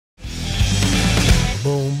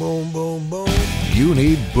You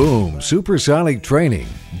need Boom Supersonic Training.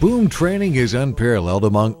 Boom Training is unparalleled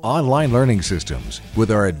among online learning systems.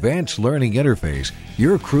 With our advanced learning interface,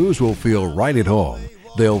 your crews will feel right at home.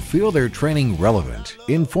 They'll feel their training relevant,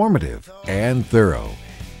 informative, and thorough.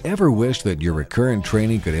 Ever wish that your recurrent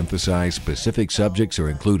training could emphasize specific subjects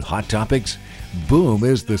or include hot topics? Boom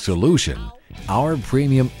is the solution. Our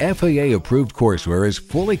premium FAA-approved courseware is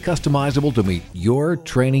fully customizable to meet your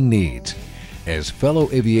training needs. As fellow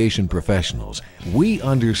aviation professionals, we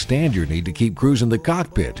understand your need to keep crews in the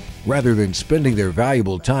cockpit rather than spending their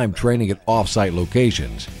valuable time training at off-site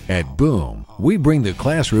locations. At Boom, we bring the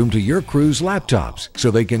classroom to your crew's laptops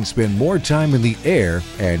so they can spend more time in the air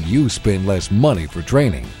and you spend less money for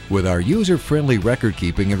training. With our user-friendly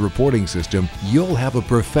record-keeping and reporting system, you'll have a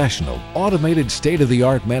professional, automated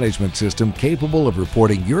state-of-the-art management system capable of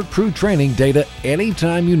reporting your crew training data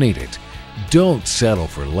anytime you need it. Don't settle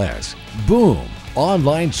for less. Boom!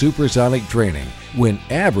 Online supersonic training, when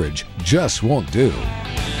average just won't do.